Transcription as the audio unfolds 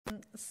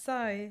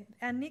So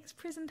our next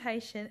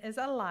presentation is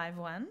a live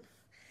one.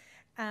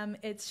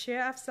 It's Sher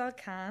Afzal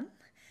Khan,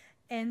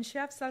 and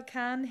Sher Afzal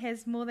Khan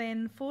has more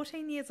than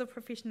 14 years of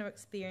professional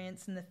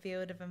experience in the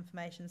field of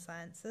information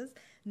sciences,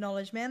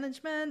 knowledge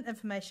management,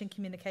 information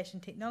communication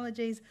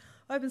technologies,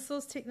 open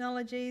source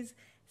technologies.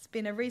 He's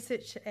been a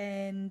research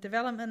and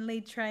development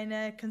lead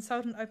trainer,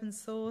 consultant open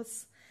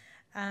source,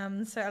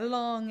 so a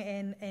long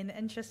and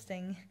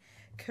interesting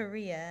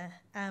career.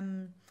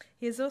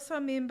 He is also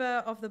a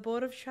member of the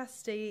Board of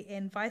Trustee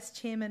and Vice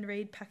Chairman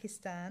Read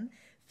Pakistan,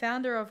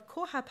 founder of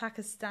Koha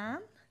Pakistan,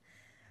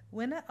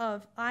 winner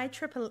of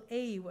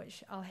IEEE,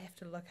 which I'll have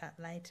to look up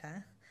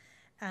later,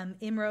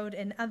 Emerald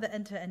and other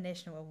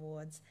international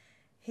awards.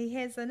 He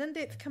has an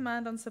in-depth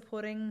command on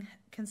supporting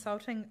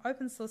consulting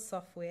open source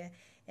software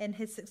and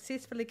has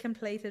successfully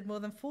completed more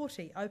than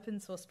 40 open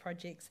source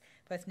projects,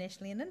 both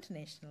nationally and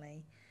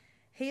internationally.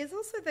 He is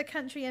also the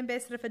country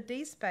ambassador for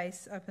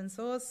DSpace open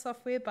source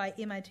software by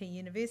MIT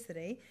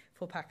University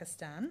for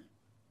Pakistan.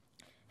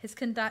 Has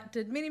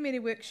conducted many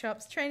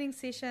workshops, training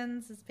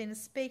sessions, has been a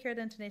speaker at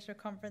international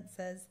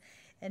conferences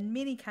in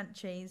many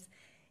countries,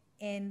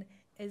 and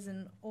is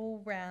an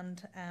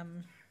all-round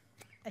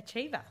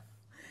achiever.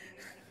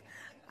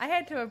 I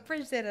had to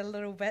abridge that a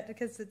little bit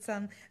because it's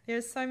there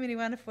are so many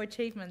wonderful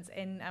achievements,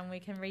 and we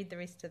can read the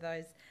rest of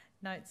those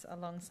notes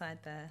alongside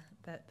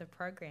the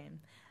program.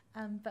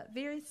 But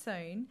very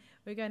soon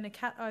we're going to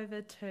cut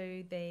over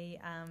to the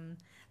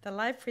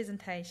live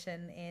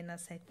presentation, and I'll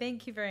say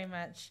thank you very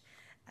much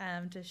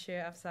to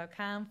Sher Afzal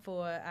Khan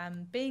for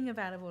being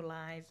available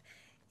live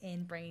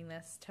and bringing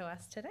this to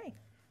us today.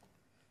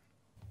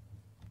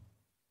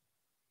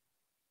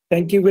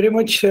 Thank you very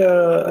much.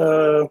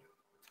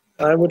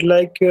 I would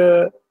like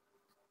to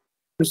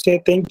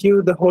say thank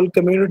you the whole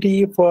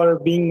community for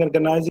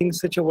organizing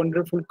such a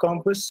wonderful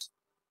conference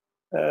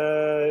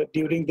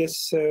during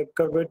this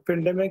COVID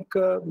pandemic.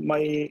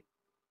 My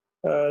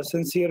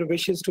sincere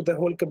wishes to the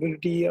whole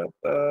community of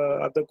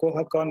the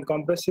Kohacon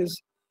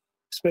conferences,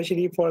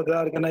 especially for the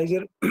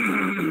organizer.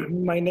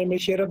 My name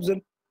is Sher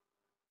Afzal,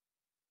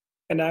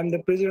 and I'm the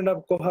president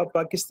of Koha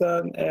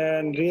Pakistan,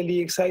 and really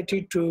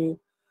excited to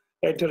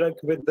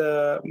interact with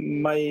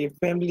my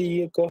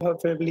family, Koha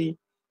family.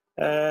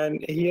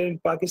 And here in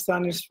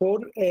Pakistan it's 4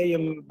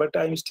 a.m., but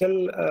I'm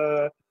still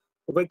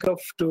wake up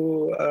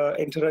to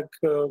interact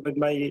with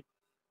my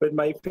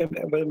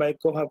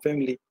Koha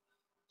family.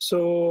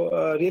 So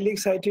really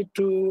excited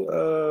to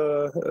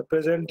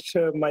present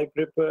my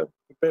paper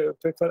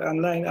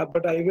online,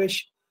 but I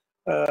wish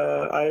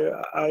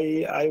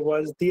I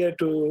was there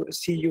to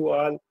see you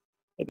all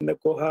in the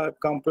Koha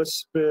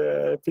campus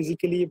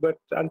physically, but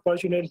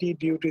unfortunately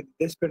due to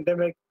this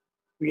pandemic,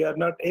 we are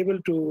not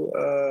able to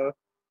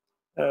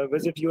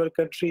visit your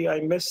country.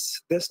 I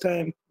miss this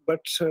time,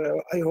 but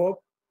I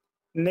hope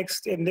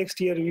next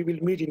year we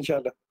will meet,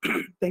 inshallah.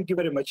 Thank you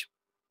very much.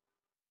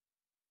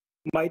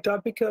 My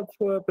topic of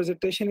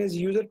presentation is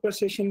user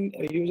perception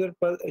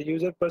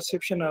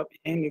of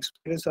and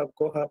experience of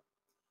Koha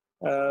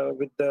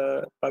with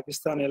the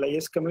Pakistan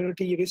LIS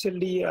community.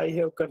 Recently, I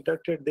have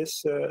conducted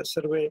this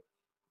survey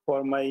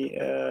for my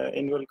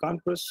annual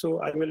conference, so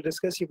I will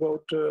discuss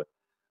about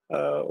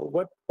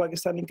what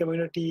Pakistani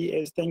community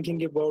is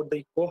thinking about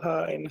the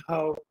Koha and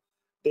how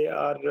they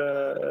are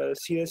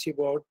serious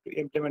about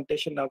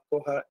implementation of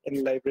Koha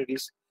in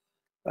libraries.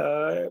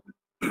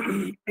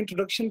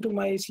 Introduction to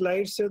my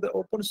slides. The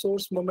open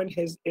source movement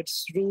has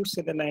its roots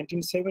in the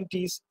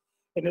 1970s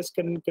and has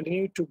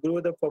continued to grow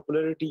the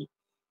popularity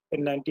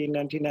in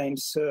 1999,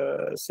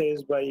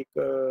 says by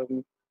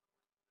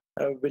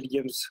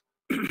Williams.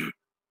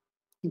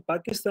 In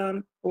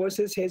Pakistan,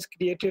 OSS has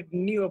created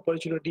new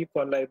opportunity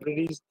for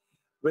libraries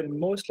when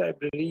most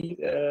libraries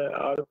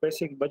are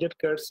facing budget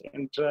cuts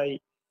and try,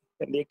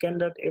 and they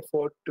cannot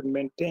afford to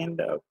maintain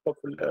the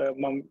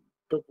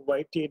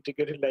proprietary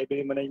integrated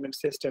library management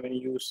system in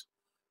use.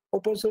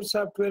 Open source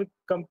software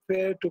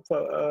compared to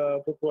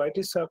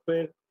proprietary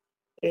software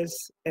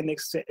is if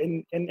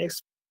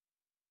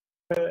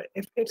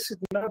it's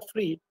not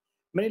free,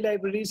 many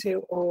libraries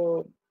have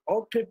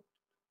opted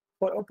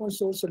for open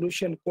source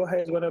solution.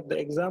 Koha is one of the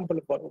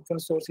examples for open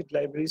source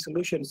library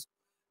solutions,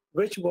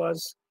 which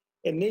was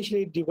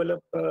initially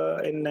developed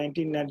in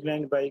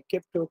 1999 by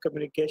Crypto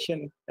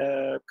Communication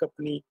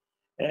Company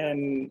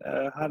and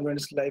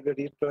Harvard's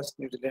Library Trust,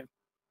 New Zealand.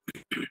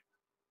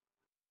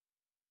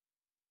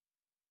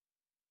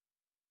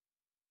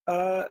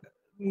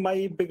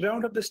 My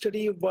background of the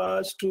study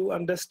was to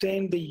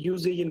understand the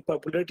usage and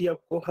popularity of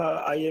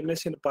Koha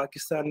IMS in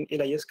Pakistan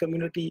LIS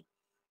community.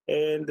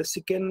 And the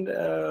second,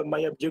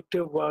 my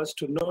objective was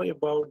to know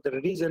about the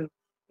reason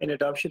and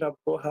adoption of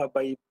Koha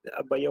by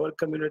our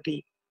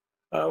community.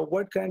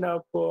 What kind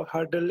of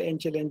hurdle and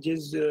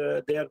challenges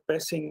they are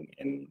facing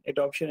in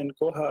adoption in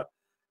Koha,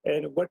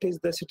 and what is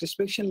the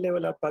satisfaction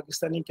level of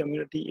Pakistani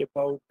community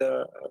about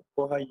the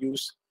Koha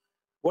use.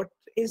 What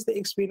is the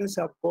experience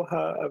of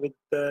Koha with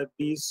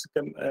these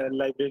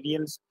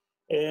librarians,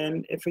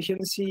 and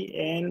efficiency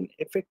and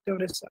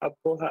effectiveness of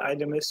Koha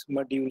LMS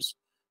modules.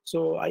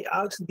 So I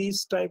asked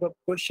these type of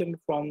question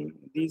from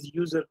these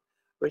users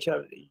which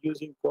are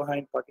using Koha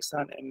in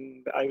Pakistan,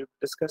 and I will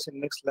discuss in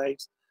next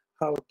slides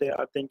how they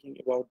are thinking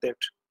about that.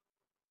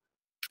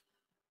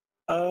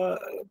 Uh,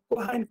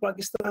 Koha in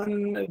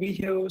Pakistan, we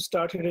have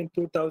started in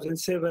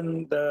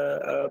 2007.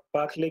 The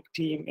Paklik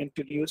team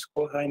introduced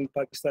Koha in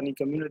Pakistani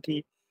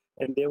community,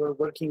 and they were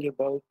working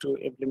about to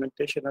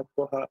implementation of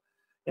Koha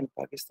in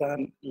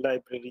Pakistan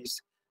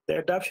libraries. The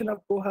adoption of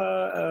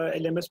Koha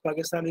LMS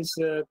Pakistan is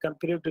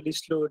comparatively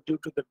slow due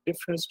to the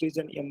difference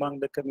reason among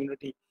the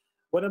community.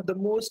 One of the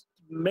most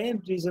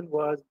main reason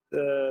was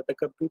the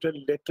computer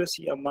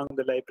literacy among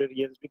the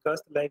librarians,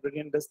 because the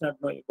librarian does not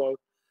know about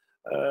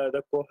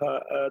the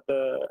Koha,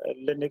 the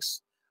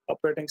Linux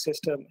operating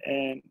system,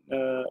 and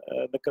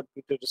the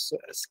computer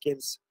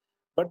skills.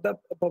 But the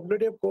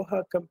popularity of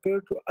Koha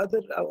compared to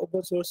other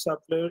open source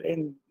software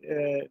and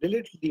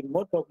relatively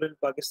more popular in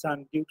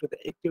Pakistan due to the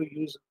active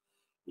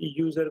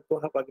user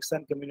Koha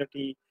Pakistan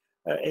community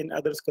and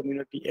others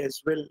community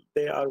as well.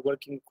 They are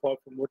working for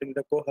promoting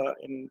the Koha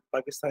in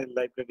Pakistan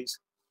libraries.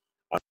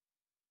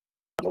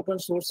 Open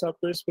source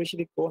software,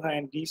 especially Koha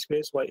and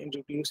DSpace, were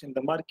introduced in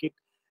the market,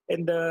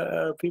 and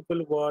the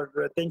people were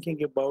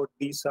thinking about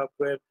these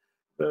software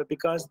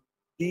because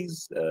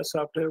these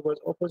software was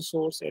open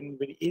source and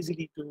very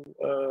easily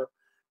to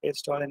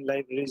install in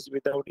libraries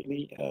without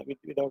any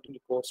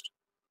cost.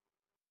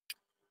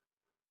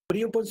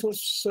 Free open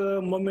source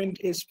movement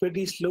is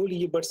pretty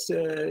slowly but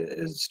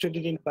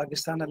steady in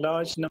Pakistan. A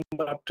large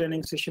number of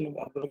training sessions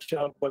of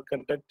workshops were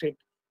conducted,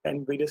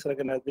 and various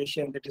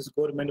organizations, that is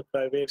government,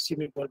 private,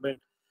 semi-government,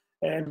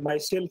 and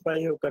myself,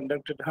 I have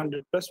conducted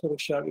 100+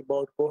 workshops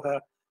about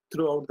Koha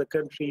throughout the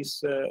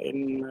countries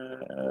in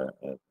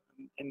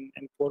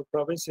 4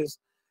 provinces.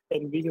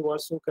 And we have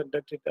also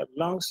conducted a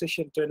long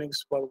session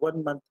trainings for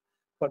 1 month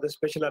for the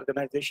special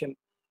organization.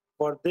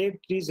 For that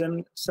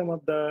reason, some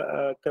of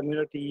the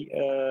community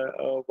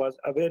was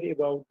aware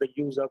about the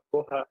use of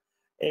Koha,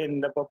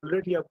 and the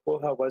popularity of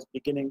Koha was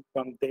beginning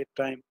from that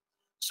time.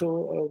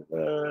 So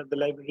the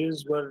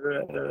libraries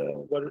were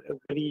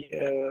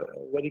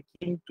very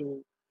keen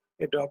to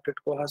adopt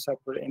Koha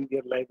software in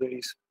their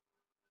libraries.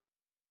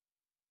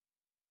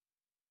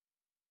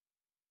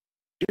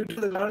 Due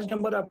to the large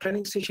number of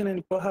training sessions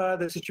in Koha,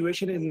 the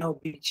situation is now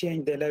being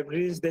changed. The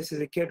libraries, this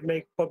is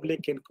academic,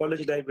 public, and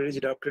college libraries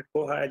adopted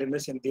Koha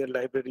LMS in their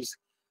libraries.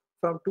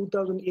 From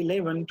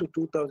 2011 to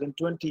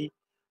 2020,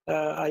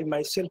 I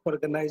myself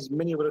organized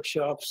many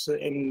workshops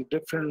in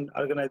different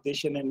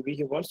organizations, and we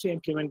have also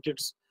implemented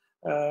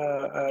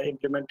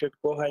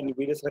Koha in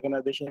various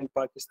organizations in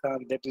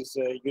Pakistan, that is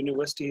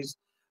universities.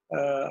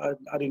 A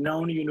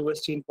renowned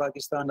university in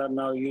Pakistan are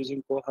now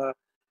using Koha,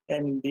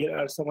 and there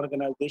are some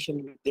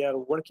organizations, they are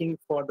working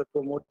for the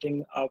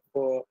promoting of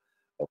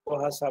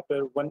Koha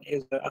software. One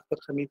is the Akhtar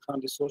Hamid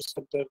Khan Resource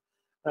Center.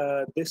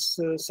 This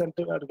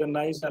center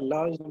organized a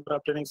large number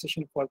of training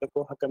sessions for the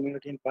Koha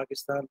community in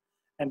Pakistan,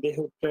 and they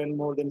have trained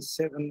more than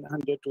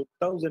 700 to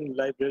 1,000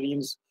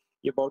 librarians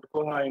about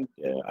Koha and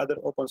other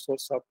open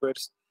source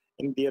softwares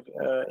in their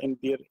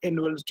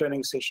annual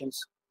training sessions.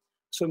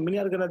 So many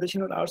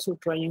organizations are also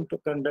trying to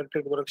conduct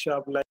a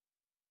workshop like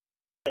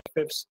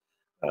FFs,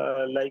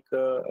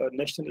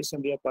 National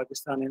Assembly of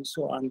Pakistan and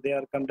so on. They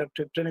are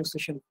conducted training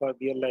sessions for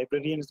their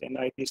librarians and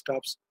IT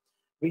staffs.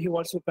 We have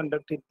also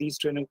conducted these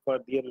training for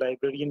their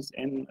librarians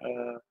and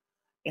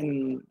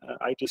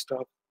IT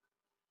staff.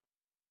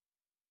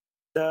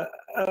 The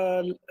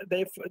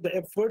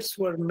efforts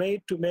were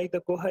made to make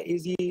the Koha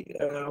easy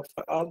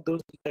for all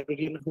those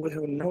librarians who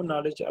have no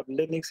knowledge of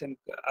Linux and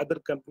other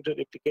computer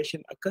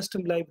application. A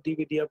custom live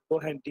DVD of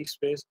Koha and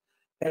DSpace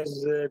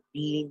has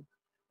been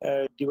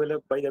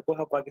developed by the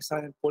Koha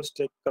Pakistan and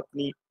Polstech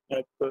company,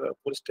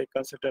 Polstech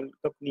consultant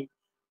company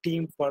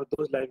team for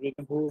those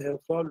librarians who have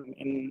problem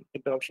in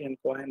adoption in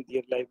Koha and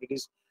their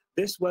libraries.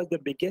 This was the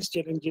biggest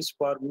challenges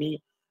for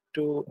me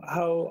to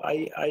how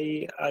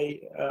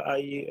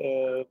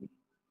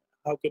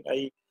how can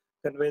I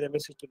convey the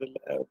message to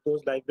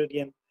those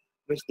librarians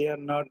which they are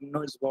not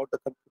knows about the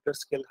computer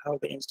skill, how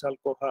they install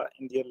Koha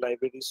in their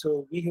library.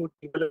 So we have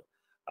developed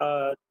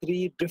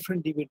 3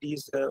 different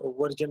DVDs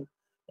version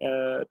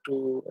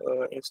to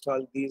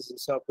install these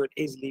software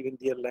easily in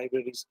their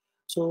libraries.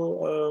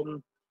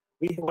 So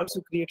we have also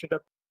created a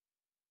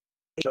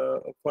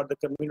for the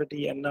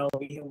community, and now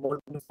we have more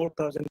than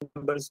 4,000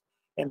 members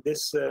in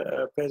this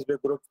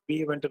Facebook group. We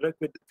have interact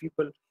with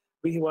people.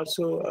 We have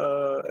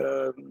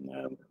also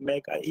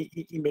make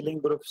emailing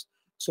groups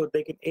so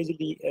they can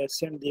easily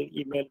send their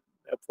email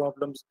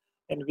problems.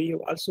 And we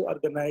have also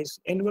organized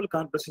annual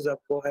conferences of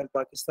Koha in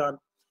Pakistan.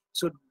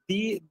 So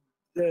due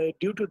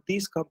to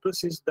these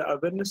conferences, the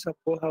awareness of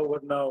Koha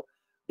were now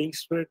being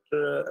spread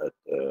the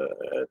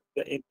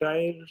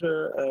entire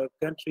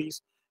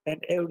countries,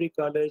 and every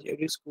college,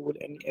 every school,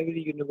 and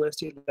every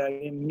university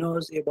librarian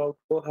knows about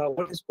Koha,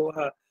 what is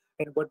Koha,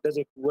 and what does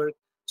it work.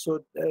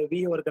 So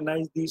we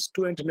organized these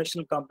 2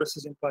 international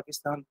conferences in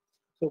Pakistan.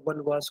 So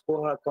one was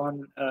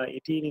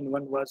Kohacon18 and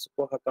one was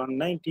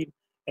Kohacon19.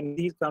 And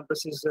these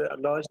conferences, a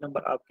large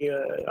number of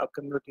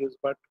communities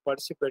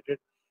participated,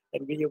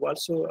 and we have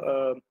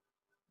also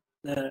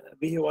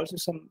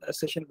some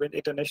session with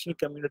international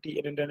community,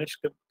 and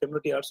international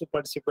community also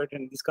participated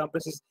in these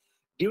conferences.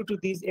 Due to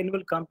these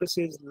annual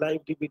conferences,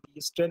 live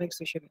DBTs, training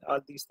session,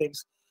 all these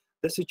things,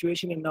 the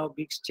situation is now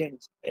being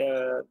changed.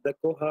 The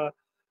Koha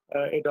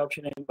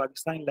adoption in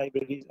Pakistan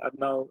libraries are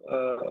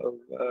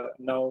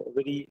now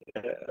very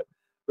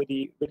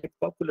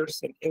popular,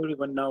 and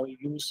everyone now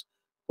use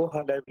Koha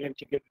library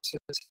integrated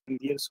system in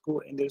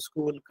their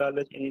school,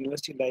 college, and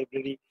university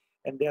library,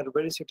 and they are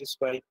very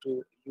satisfied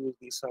to use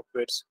these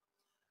softwares.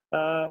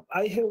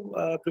 I have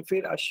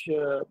prepared a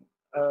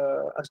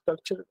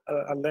structured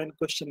online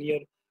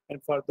questionnaire,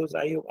 and for those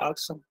I have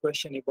asked some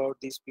question about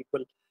these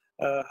people,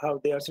 how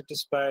they are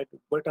satisfied,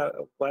 what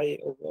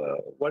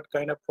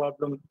kind of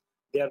problem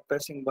they are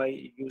facing by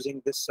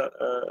using this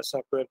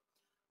software.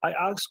 I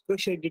asked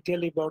question in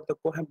detail about the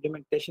Koha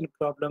implementation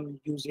problem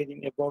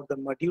using about the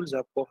modules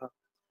of Koha.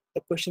 The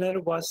questionnaire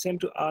was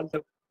sent to all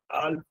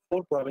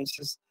 4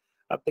 provinces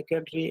of the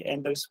country,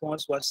 and the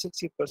response was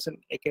 60%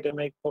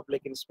 academic,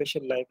 public, and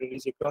special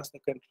libraries across the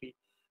country.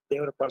 They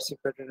were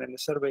participated in the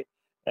survey,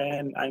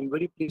 and I'm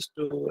very pleased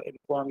to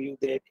inform you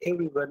that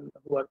everyone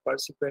who are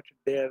participated,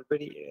 they are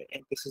very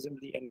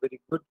enthusiastically and very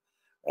good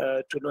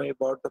to know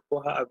about the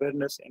Koha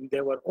awareness, and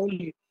they were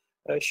only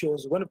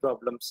shows one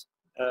problems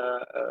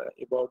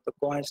about the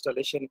Koha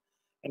installation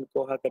and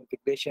Koha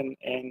configuration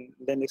and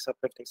Linux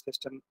operating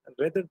system,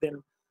 rather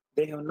than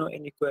they have no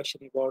any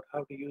question about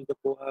how to use the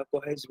Koha.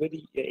 Koha is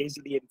very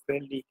easily and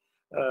friendly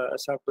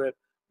software,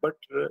 but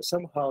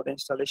somehow the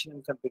installation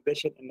and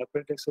configuration and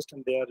operating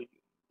system, they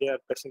are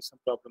facing some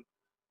problem.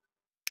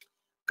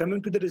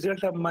 Coming to the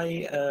result of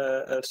my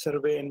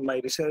survey and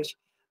my research,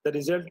 the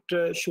result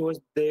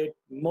shows that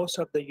most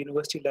of the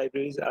university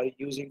libraries are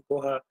using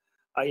Koha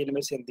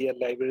ILS in their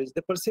libraries.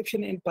 The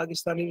perception in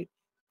Pakistani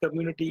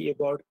community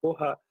about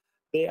Koha,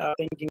 they are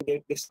thinking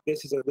that this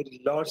is a very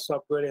large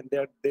software, and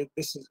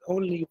this is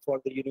only for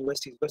the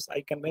universities. But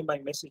I convey my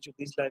message to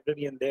these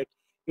librarians that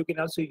you can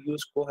also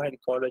use Koha in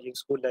college and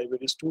school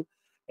libraries too.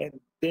 And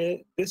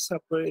this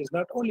software is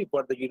not only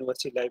for the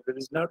university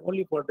libraries, not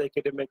only for the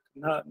academic,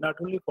 not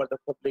only for the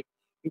public.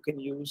 You can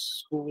use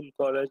school,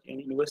 college, and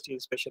university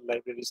special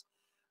libraries.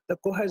 The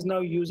Koha is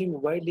now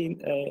using widely in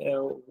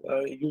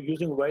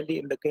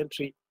the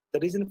country. The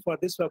reason for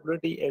this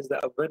popularity is the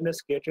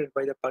awareness created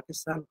by the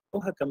Pakistan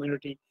Koha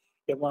community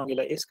among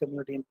LIS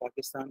community in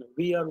Pakistan.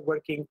 We are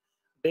working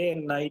day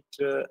and night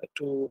to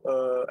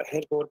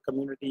help our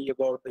community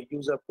about the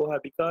use of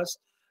Koha, because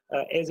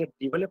as a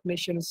developed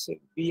nations,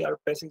 we are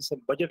facing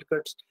some budget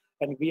cuts,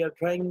 and we are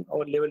trying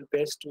our level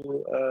best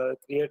to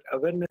create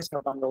awareness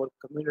among our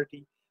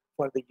community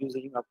for the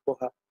using of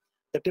Koha.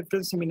 The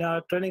different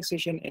seminar, training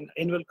session, and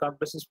annual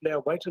conferences play a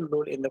vital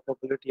role in the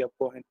popularity of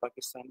Koha in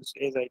Pakistan,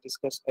 as I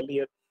discussed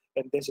earlier,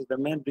 and this is the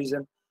main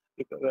reason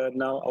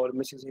now our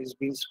message is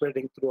being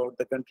spreading throughout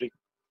the country.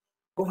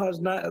 Koha is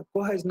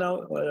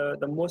now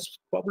the most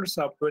popular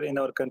software in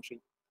our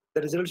country.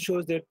 The result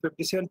shows that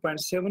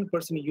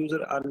 57.7%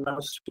 users are now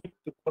switched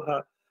to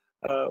Koha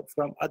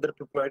from other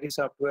proprietary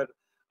software,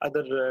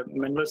 other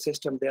manual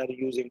system they are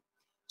using.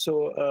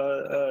 So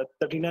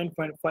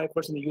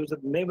 39.5% users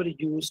never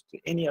used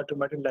any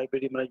automated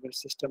library management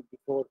system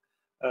before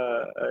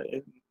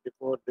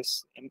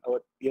this in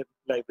their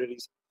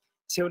libraries.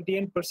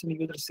 78%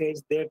 user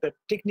says that the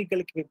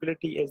technical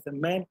capability is the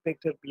main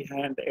factor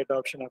behind the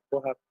adoption of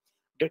Koha.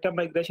 Data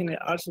migration is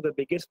also the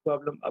biggest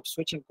problem of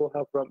switching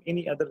Koha from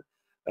any other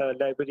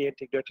library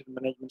integrated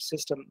management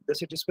system. The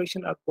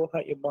satisfaction of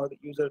Koha among the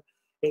user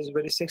is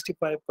very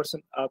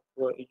 65% of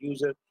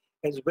user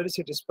is very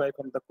satisfied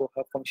from the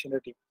Koha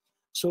functionality.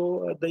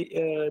 So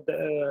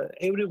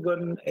every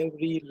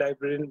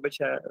librarian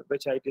which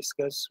I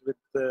discussed with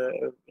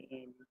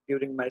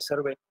during my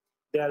survey,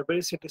 they are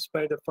very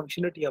satisfied the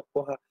functionality of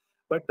Koha.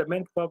 But the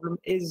main problem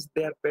is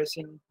they are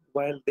facing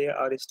while they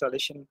are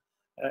installing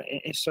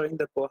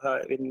the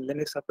Koha in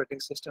Linux operating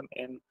system,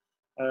 and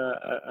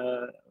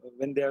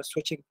when they are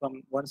switching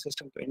from one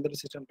system to another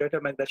system,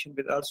 data migration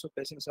is also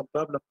facing some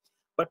problem.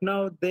 But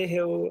now they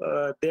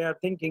are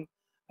thinking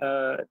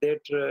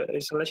that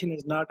installation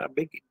is not a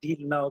big deal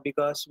now,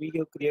 because we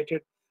have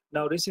created,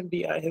 now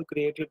recently I have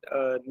created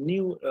a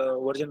new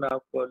version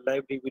of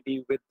live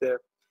DVD with the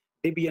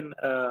Debian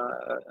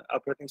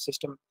operating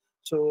system.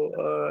 So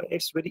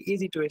it's very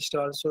easy to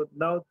install. So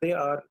now they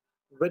are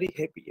very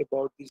happy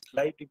about these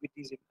live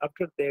DVDs, and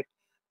after that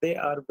they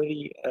are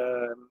very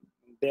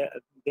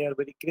they are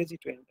very crazy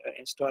to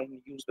install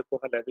and use the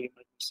Koha library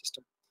management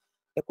system.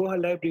 The Koha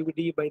Live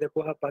DVD by the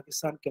Koha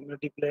Pakistan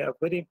community play a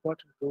very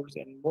important role,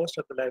 and most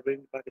of the libraries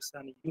in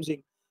Pakistan are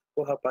using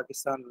Koha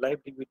Pakistan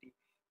Live DVD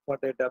for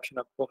the adoption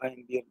of Koha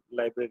in their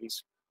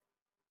libraries.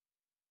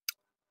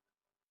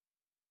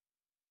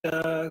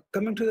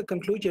 Coming to the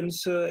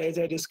conclusions, as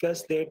I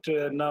discussed that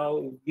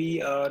now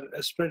we are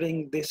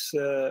spreading this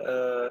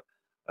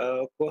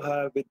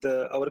Koha with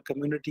our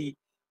community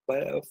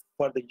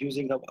for the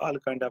using of all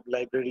kind of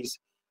libraries.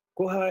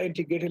 Koha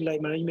integrated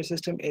library management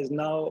system is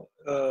now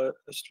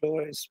slow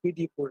and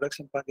speedy products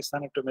in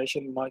Pakistan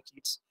automation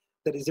markets.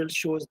 The result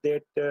shows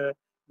that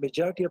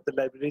majority of the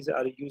libraries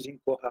are using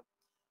Koha.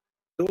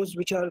 Those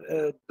which are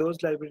those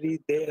libraries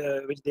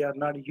which they are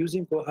not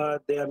using Koha,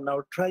 they are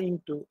now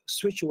trying to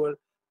switch over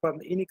from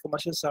any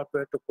commercial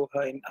software to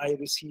Koha. And I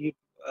receive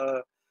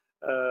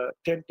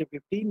 10 to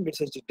 15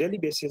 messages daily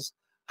basis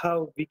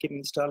how we can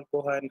install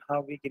Koha and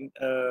how we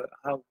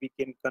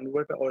can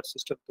convert our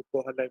system to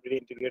Koha library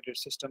integrated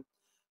system.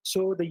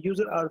 So the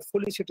user are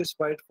fully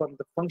satisfied from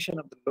the function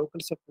of the local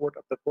support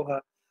of the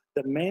Koha.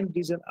 The main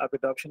reason of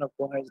adoption of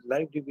Koha is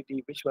live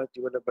DVD, which was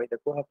developed by the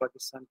Koha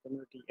Pakistan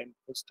community and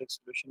full-stack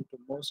solution to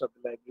most of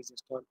the libraries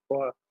installed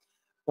Koha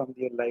from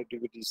their live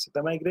DVDs.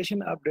 The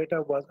migration of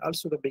data was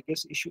also the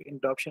biggest issue in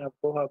adoption of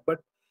Koha, but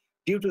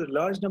due to the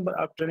large number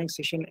of training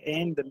sessions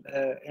and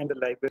the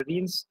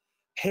librarians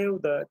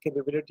have the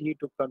capability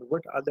to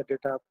convert all the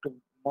data to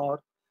more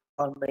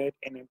format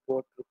and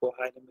import to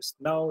Koha LMS.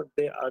 Now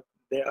they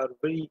are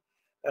very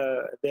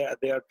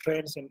they are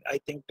trained, and I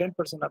think 10%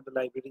 of the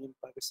library in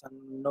Pakistan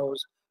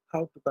knows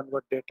how to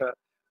convert data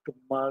to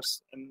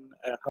Mars and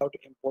how to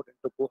import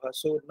into Koha.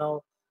 So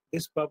now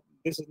this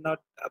is not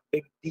a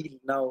big deal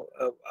now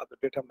of the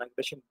data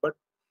migration, but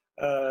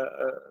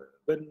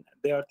when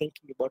they are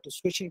thinking about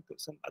switching to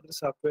some other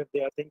software,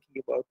 they are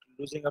thinking about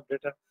losing of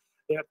data,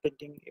 they are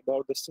thinking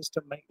about the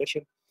system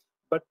migration.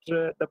 But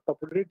the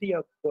popularity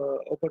of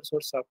open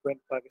source software in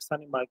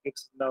Pakistani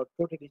markets now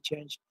totally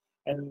changed,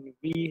 and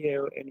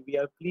we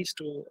are pleased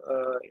to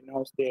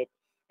announce that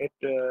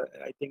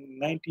I think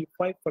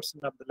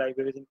 95% of the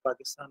libraries in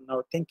Pakistan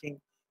now thinking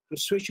to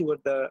switch over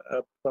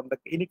from the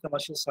any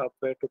commercial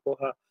software to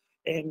Koha.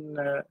 And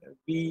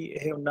we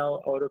have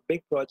now our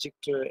big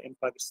project in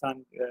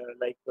Pakistan,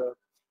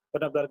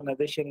 one of the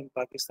organization in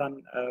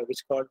Pakistan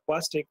which called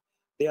Plastic.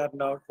 They are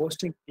now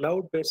hosting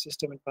cloud-based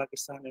system in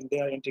Pakistan, and they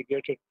are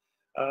integrated.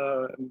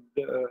 Uh,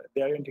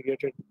 they are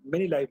integrated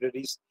many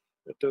libraries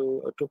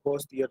to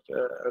host their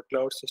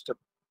cloud system.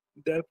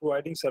 They are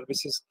providing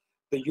services,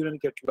 the Union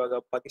Catalog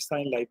of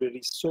Pakistani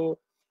libraries. So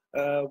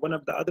one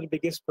of the other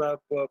biggest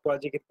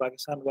project in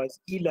Pakistan was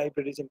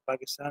e-libraries in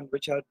Pakistan,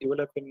 which are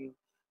developed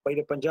by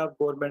the Punjab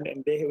government,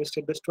 and they have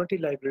established 20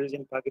 libraries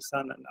in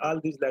Pakistan, and all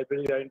these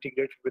libraries are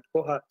integrated with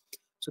Koha.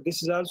 So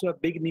this is also a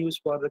big news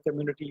for the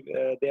community.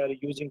 They are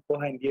using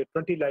Koha in their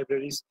 20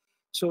 libraries.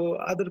 So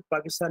other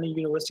Pakistani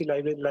university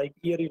libraries like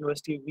Ear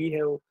University, we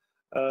have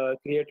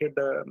created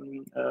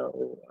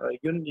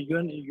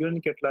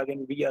Union Catalog,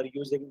 and we are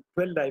using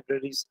 12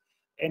 libraries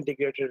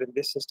integrated in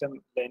this system.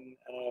 Then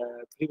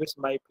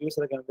my previous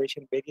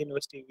organization, Bedi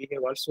University, we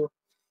have also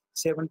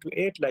 7 to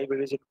 8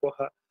 libraries in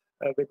Koha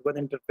with one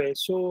interface.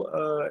 So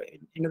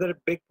another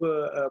big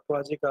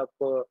project of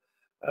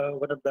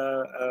one of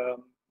the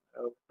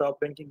top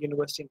ranking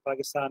university in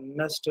Pakistan,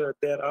 NUST,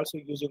 they are also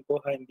using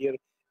Koha in their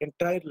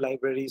entire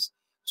libraries.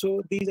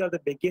 So these are the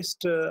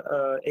biggest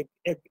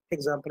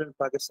example in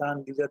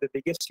Pakistan. These are the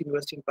biggest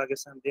university in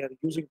Pakistan. They are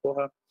using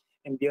Koha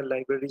in their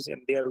libraries,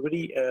 and they are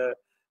very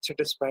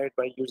satisfied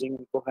by using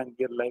Koha in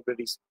their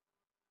libraries.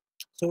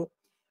 So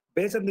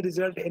based on the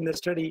result in the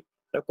study,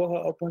 the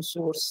Koha open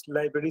source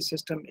library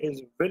system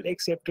is well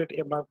accepted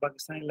among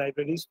Pakistani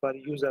libraries for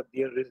use of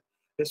their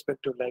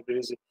respective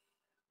libraries.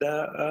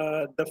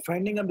 The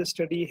finding of the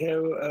study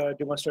have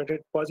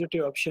demonstrated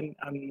positive option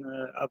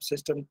of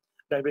system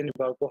library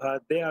about Koha.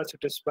 They are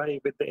satisfied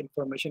with the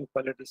information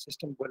quality,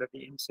 system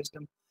quality, and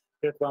system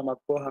platform of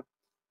Koha.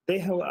 They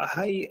have a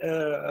high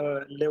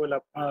level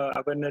of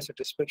awareness,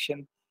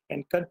 satisfaction,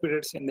 and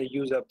confidence in the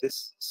use of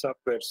these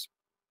softwares.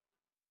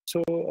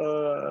 So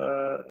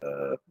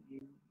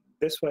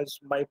this was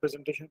my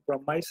presentation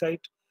from my side.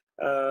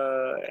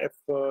 If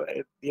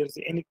there's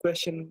any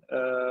question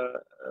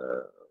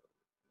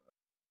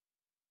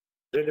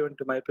relevant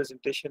to my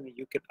presentation,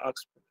 you can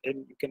ask,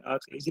 and you can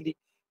ask easily.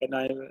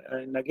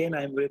 And again,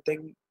 I'm very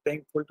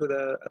thankful to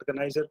the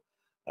organizer.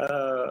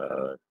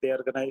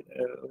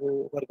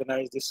 Who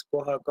organized this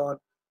Kohacon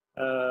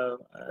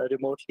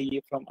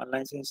remotely from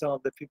online. And some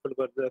of the people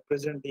were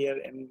present there,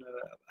 and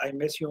I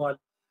miss you all.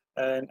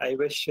 And I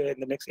wish in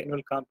the next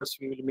annual conference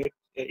we will meet,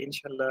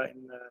 inshallah,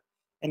 in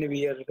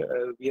anywhere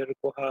where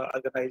Koha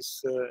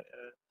organize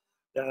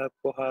the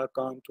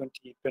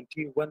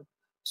Kohacon2021.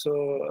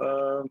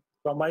 So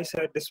from my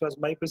side, this was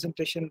my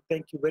presentation.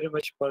 Thank you very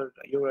much for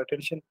your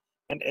attention.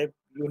 And if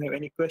you have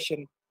any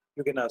question,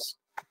 you can ask.